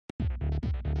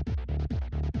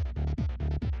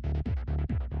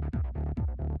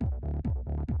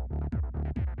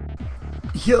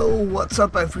Yo, what's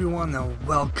up everyone and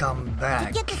welcome back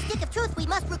To get the stick of truth, we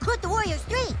must recruit the Warriors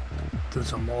 3. to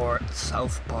some more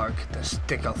South Park, the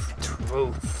Stick of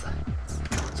Truth.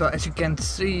 So as you can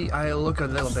see, I look a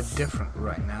little bit different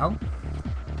right now.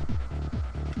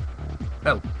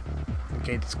 Oh, the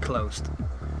gate is closed.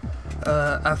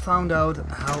 I found out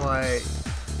how I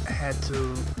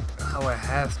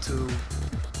have to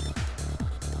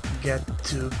get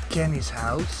to Kenny's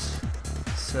house.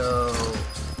 So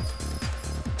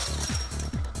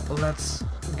let's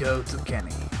go to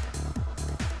Kenny.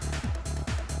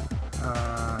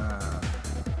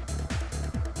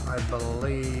 I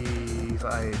believe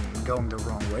I'm going the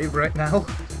wrong way right now.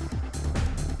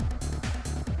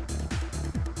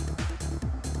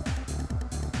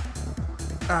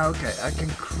 Okay, I can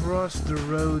cross the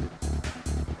road.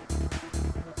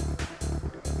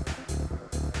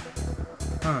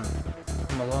 I'm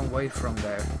a long way from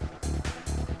there.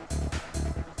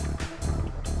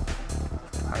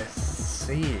 I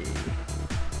see.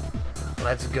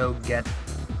 Let's go get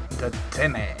the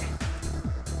Timmy.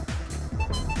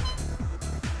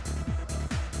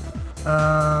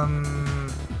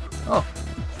 Oh,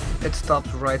 it stops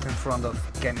right in front of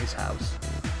Kenny's house.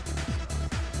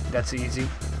 That's easy.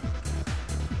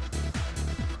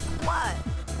 What?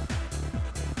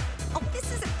 Oh,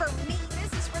 this isn't for me.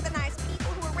 This is for the nice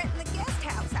people who are renting the guest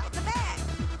house out the back.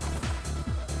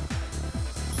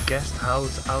 Guest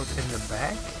house out in the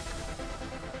back?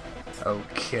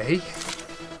 Okay.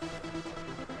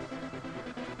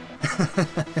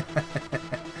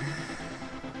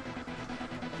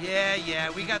 Yeah,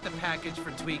 we got the package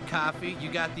for Tweak Coffee. You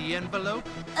got the envelope?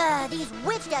 These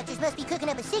witch doctors must be cooking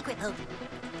up a secret potion.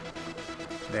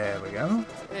 There we go.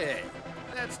 Hey,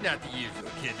 that's not the usual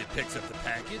kid that picks up the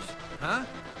package. Huh?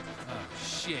 Oh,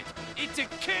 shit. It's a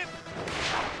kid!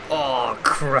 Oh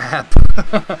crap!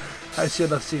 I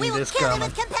should have seen We will this kill him coming.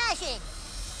 with compassion.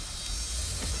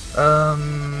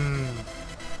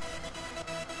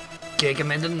 Kick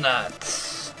him in the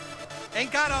nuts.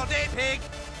 Ain't got all day, pig!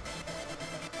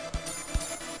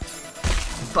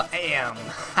 Bam!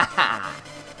 Haha!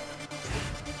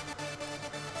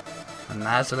 A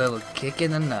nice little kick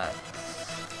in the nuts.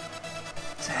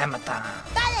 It's hammer time.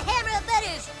 By the hammer of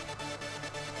butters.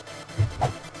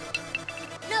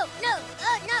 No, no,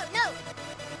 no.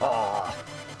 Oh.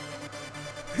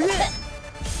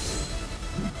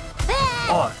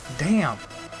 Oh, damn.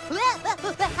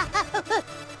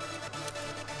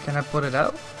 Can I put it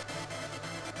out?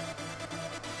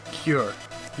 Cure.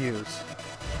 Use.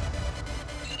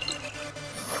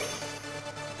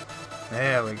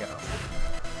 There we go.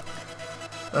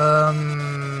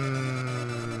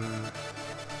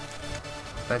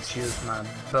 Let's use my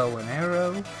bow and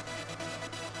arrow.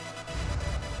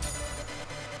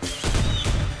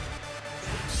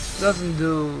 Doesn't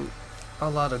do a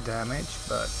lot of damage,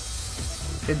 but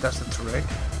it does the trick.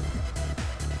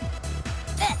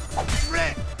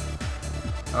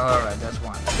 Alright, that's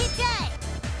one. Good try.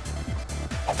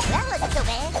 That wasn't so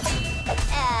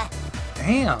bad.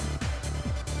 Damn!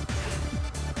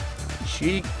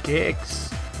 She kicks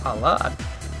a lot.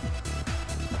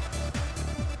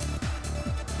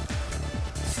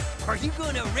 Are you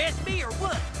gonna arrest me or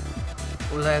what?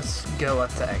 Let's go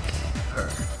attack her.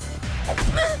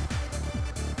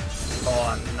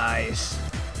 Oh, nice.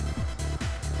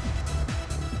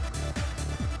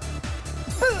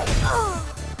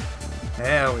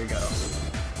 There we go.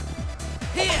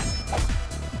 Here!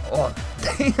 Oh,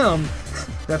 damn!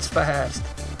 That's fast.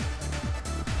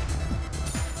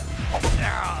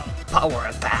 Power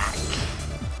attack.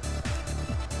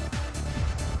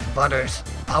 Butters,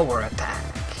 power attack.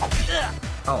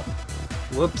 Oh,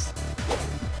 whoops.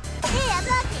 Hey, I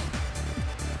blocked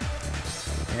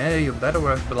it. Yeah, you better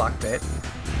have blocked it.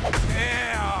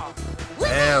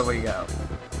 There we go.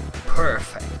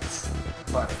 Perfect.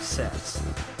 Butter says.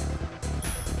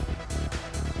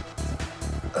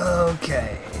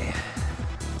 Okay.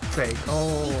 Take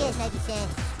all. You guys might be sad.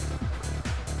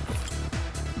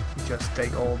 Just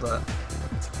take all the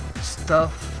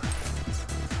stuff.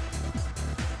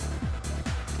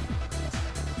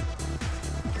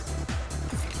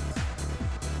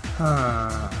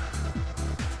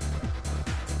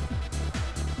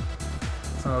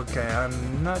 Okay,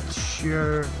 I'm not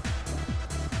sure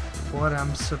what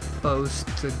I'm supposed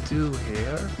to do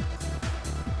here.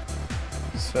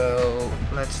 So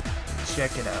let's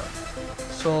check it out.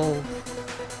 Solve,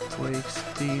 tweaks,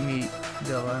 Timmy,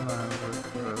 dilemma,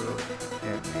 recruit,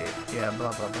 yeah,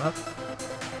 blah blah blah.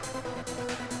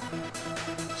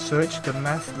 Search the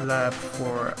meth lab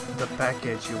for the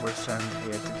package you were sent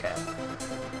here to get.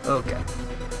 Okay.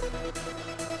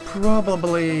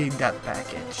 Probably that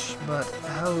package, but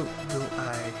how do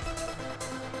I...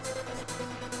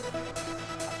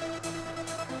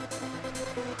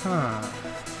 Huh.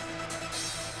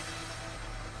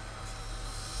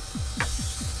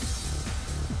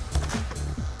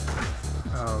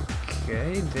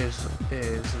 Okay, this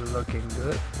is looking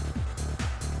good.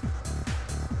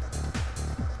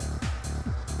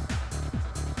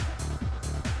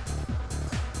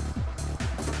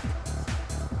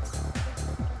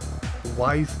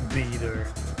 Wife beater.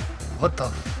 What the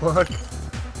fuck?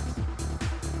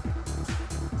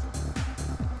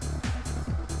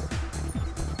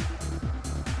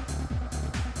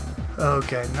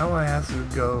 Okay, now I have to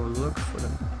go look for the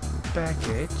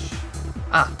package.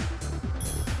 Ah!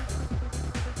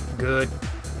 Good.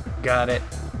 Got it.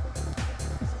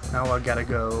 Now I gotta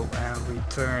go and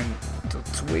return to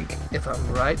Twig, if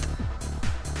I'm right.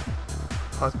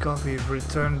 Hot coffee,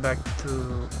 return to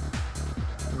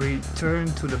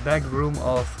the back room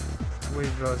of Twig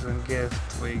Rose and give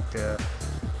Twig the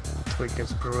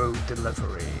Twig's Brew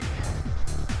delivery.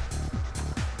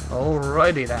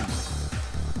 Alrighty then.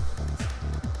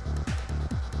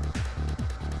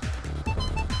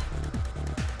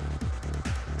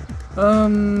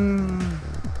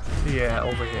 Yeah,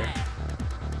 over here.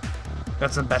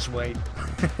 That's the best way.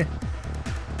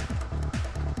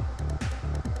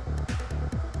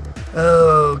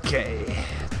 Okay,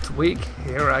 Twig,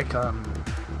 here I come.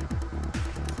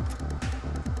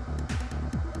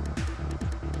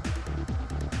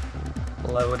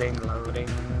 Loading, loading.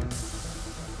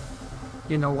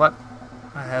 You know what?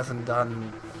 I haven't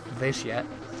done this yet.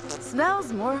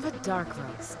 Smells more of a dark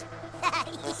roast.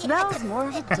 Smells more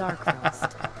of a dark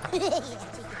roast.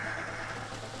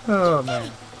 Oh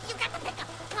man.